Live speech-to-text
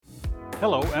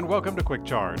Hello and welcome to Quick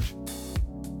Charge.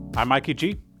 I'm Mikey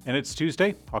G, and it's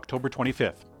Tuesday, October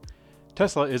 25th.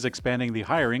 Tesla is expanding the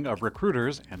hiring of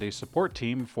recruiters and a support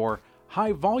team for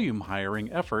high-volume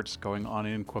hiring efforts going on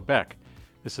in Quebec.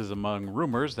 This is among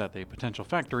rumors that a potential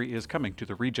factory is coming to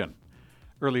the region.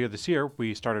 Earlier this year,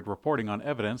 we started reporting on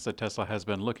evidence that Tesla has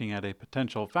been looking at a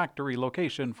potential factory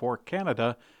location for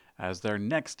Canada as their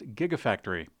next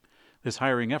gigafactory. This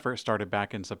hiring effort started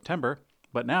back in September,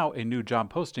 but now a new job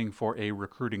posting for a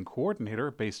recruiting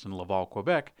coordinator based in Laval,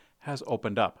 Quebec, has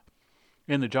opened up.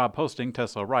 In the job posting,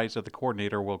 Tesla writes that the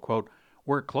coordinator will, quote,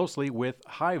 work closely with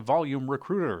high-volume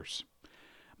recruiters.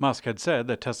 Musk had said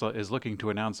that Tesla is looking to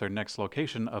announce their next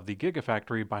location of the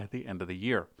Gigafactory by the end of the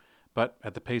year. But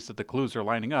at the pace that the clues are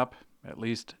lining up, at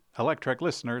least Electrek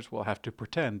listeners will have to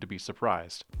pretend to be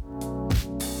surprised.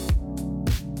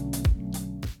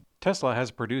 Tesla has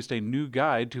produced a new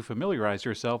guide to familiarize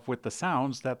yourself with the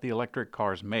sounds that the electric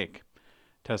cars make.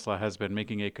 Tesla has been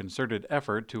making a concerted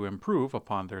effort to improve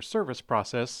upon their service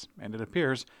process, and it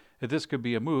appears that this could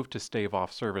be a move to stave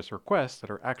off service requests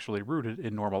that are actually rooted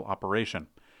in normal operation.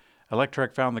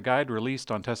 Electrek found the guide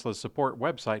released on Tesla's support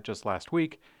website just last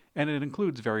week, and it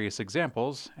includes various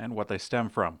examples and what they stem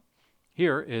from.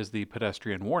 Here is the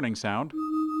pedestrian warning sound,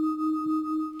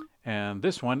 and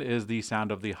this one is the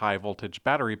sound of the high-voltage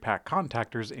battery pack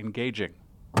contactors engaging.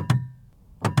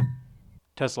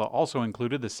 Tesla also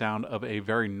included the sound of a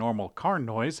very normal car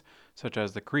noise, such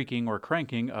as the creaking or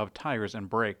cranking of tires and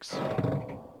brakes.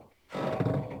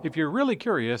 If you're really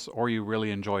curious or you really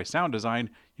enjoy sound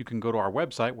design, you can go to our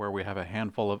website where we have a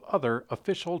handful of other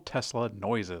official Tesla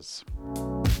noises.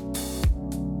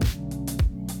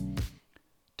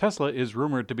 Tesla is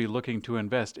rumored to be looking to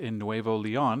invest in Nuevo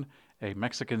Leon, a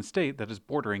Mexican state that is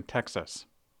bordering Texas.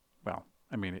 Well,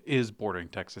 it is bordering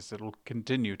Texas. It'll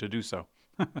continue to do so.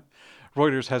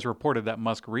 Reuters has reported that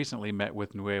Musk recently met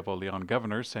with Nuevo Leon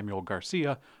Governor Samuel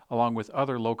Garcia, along with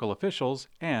other local officials,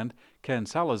 and Ken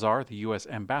Salazar, the U.S.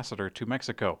 ambassador to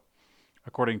Mexico.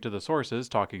 According to the sources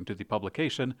talking to the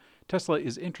publication, Tesla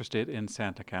is interested in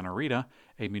Santa Catarina,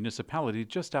 a municipality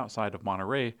just outside of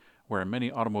Monterrey, where many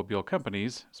automobile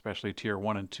companies, especially Tier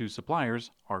 1 and 2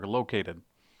 suppliers, are located.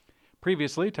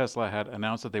 Previously, Tesla had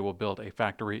announced that they will build a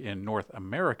factory in North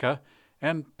America,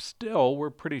 and still we're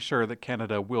pretty sure that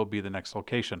Canada will be the next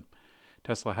location.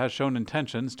 Tesla has shown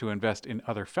intentions to invest in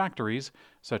other factories,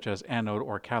 such as anode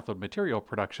or cathode material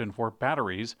production for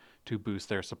batteries, to boost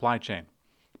their supply chain.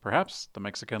 Perhaps the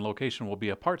Mexican location will be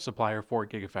a part supplier for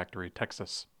Gigafactory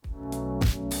Texas.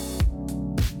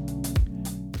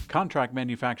 Contract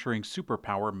manufacturing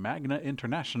superpower Magna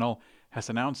International has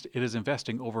announced it is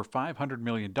investing over $500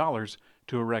 million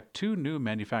to erect 2 new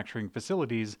manufacturing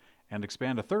facilities and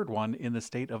expand a third one in the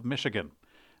state of Michigan.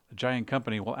 The giant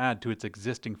company will add to its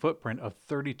existing footprint of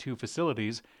 32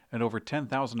 facilities and over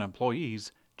 10,000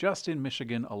 employees just in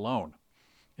Michigan alone.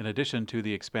 In addition to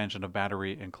the expansion of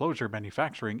battery enclosure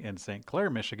manufacturing in St. Clair,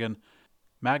 Michigan,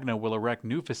 Magna will erect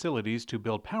new facilities to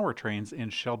build powertrains in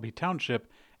Shelby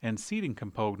Township and seating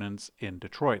components in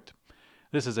Detroit.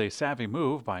 This is a savvy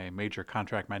move by a major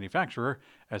contract manufacturer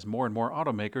as more and more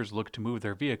automakers look to move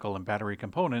their vehicle and battery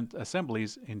component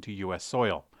assemblies into U.S.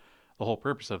 soil. The whole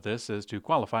purpose of this is to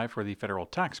qualify for the federal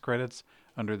tax credits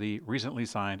under the recently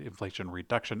signed Inflation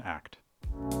Reduction Act.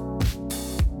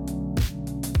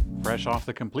 Fresh off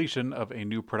the completion of a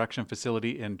new production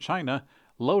facility in China,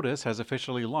 Lotus has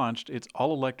officially launched its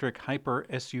all-electric hyper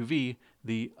SUV,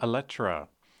 the Eletre.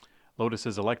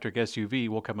 Lotus's electric SUV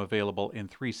will come available in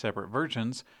 3 separate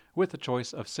versions with a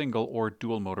choice of single or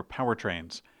dual motor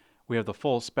powertrains. We have the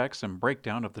full specs and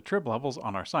breakdown of the trim levels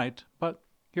on our site, but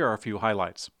here are a few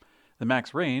highlights. The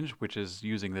max range, which is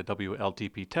using the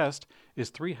WLTP test, is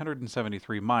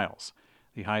 373 miles.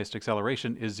 The highest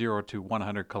acceleration is 0 to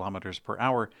 100 kilometers per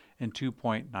hour in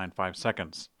 2.95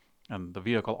 seconds. And the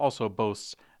vehicle also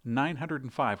boasts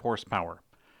 905 horsepower.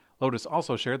 Lotus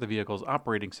also shared the vehicle's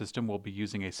operating system will be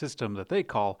using a system that they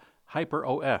call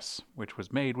HyperOS, which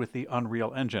was made with the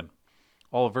Unreal Engine.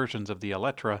 All versions of the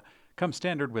Eletre come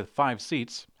standard with 5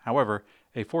 seats. However,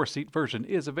 a 4-seat version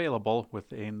is available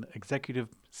with an executive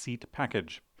seat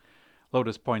package.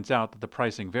 Lotus points out that the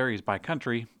pricing varies by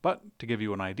country, but to give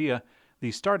you an idea,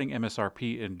 the starting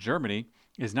MSRP in Germany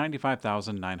is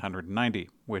 $95,990,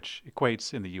 which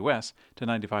equates in the U.S. to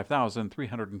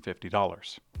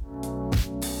 $95,350.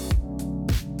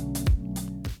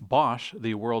 Bosch,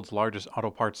 the world's largest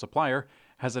auto parts supplier,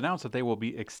 has announced that they will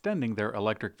be extending their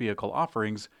electric vehicle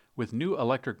offerings with new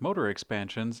electric motor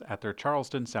expansions at their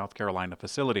Charleston, South Carolina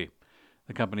facility.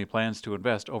 The company plans to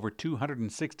invest over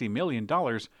 $260 million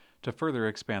to further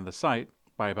expand the site,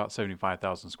 by about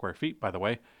 75,000 square feet, by the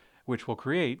way, which will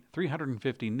create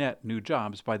 350 net new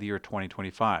jobs by the year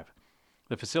 2025.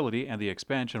 The facility and the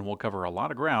expansion will cover a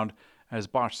lot of ground, as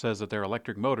Bosch says that their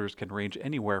electric motors can range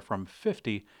anywhere from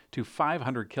 50 to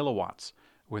 500 kilowatts,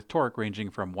 with torque ranging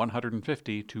from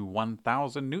 150 to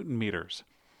 1,000 newton meters.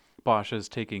 Bosch is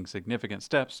taking significant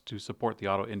steps to support the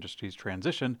auto industry's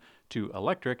transition to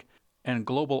electric, and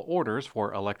global orders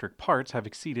for electric parts have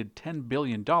exceeded $10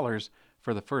 billion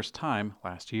for the first time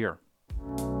last year.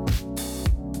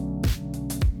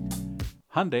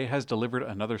 Hyundai has delivered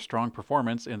another strong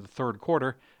performance in the third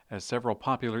quarter as several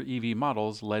popular EV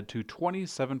models led to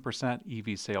 27%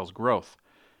 EV sales growth.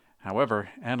 However,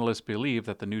 analysts believe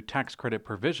that the new tax credit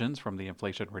provisions from the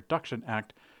Inflation Reduction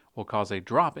Act will cause a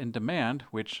drop in demand,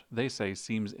 which they say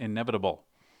seems inevitable.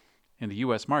 In the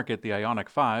U.S. market, the Ioniq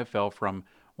 5 fell from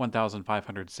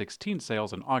 1,516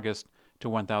 sales in August to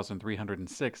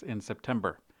 1,306 in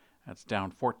September. That's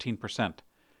down 14%.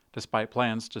 Despite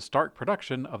plans to start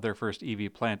production of their first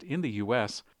EV plant in the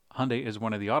U.S., Hyundai is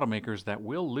one of the automakers that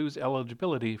will lose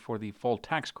eligibility for the full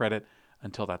tax credit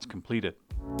until that's completed.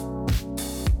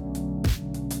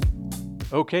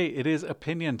 Okay, it is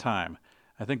opinion time.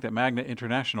 I think that Magna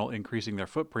International increasing their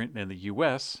footprint in the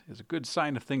U.S. is a good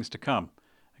sign of things to come.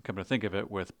 And come to think of it,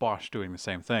 with Bosch doing the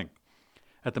same thing.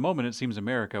 At the moment, it seems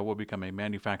America will become a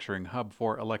manufacturing hub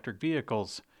for electric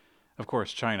vehicles. Of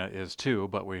course, China is too,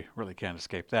 but we really can't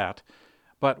escape that.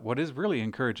 But what is really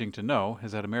encouraging to know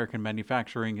is that American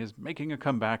manufacturing is making a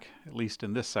comeback, at least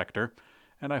in this sector,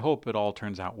 and I hope it all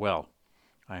turns out well.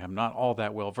 I am not all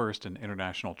that well versed in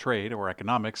international trade or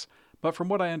economics, but from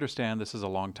what I understand, this is a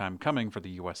long time coming for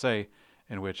the USA,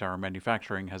 in which our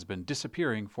manufacturing has been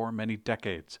disappearing for many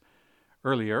decades.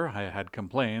 Earlier, I had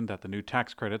complained that the new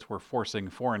tax credits were forcing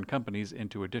foreign companies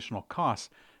into additional costs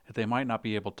that they might not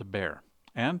be able to bear.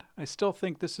 And I still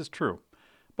think this is true.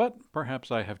 But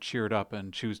perhaps I have cheered up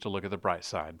and choose to look at the bright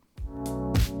side.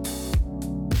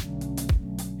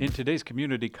 In today's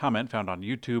community comment found on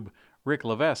YouTube, Rick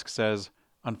Levesque says,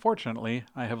 "Unfortunately,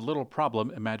 I have little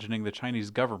problem imagining the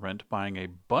Chinese government buying a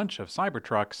bunch of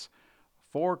Cybertrucks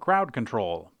for crowd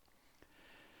control."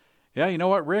 Yeah, you know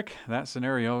what, Rick? That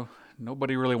scenario,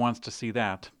 nobody really wants to see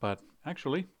that. But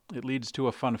actually, it leads to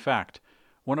a fun fact.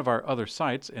 One of our other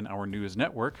sites in our news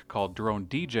network, called Drone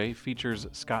DJ, features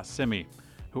Scott Simi,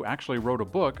 who actually wrote a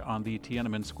book on the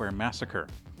Tiananmen Square massacre.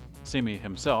 Simi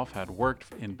himself had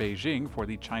worked in Beijing for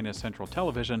the China Central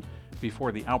Television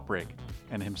before the outbreak,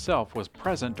 and himself was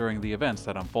present during the events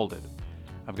that unfolded.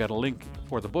 I've got a link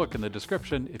for the book in the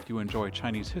description if you enjoy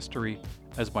Chinese history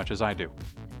as much as I do.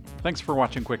 Thanks for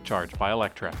watching Quick Charge by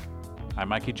Electrek. I'm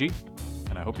Mikey G,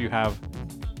 and I hope you have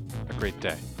a great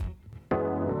day.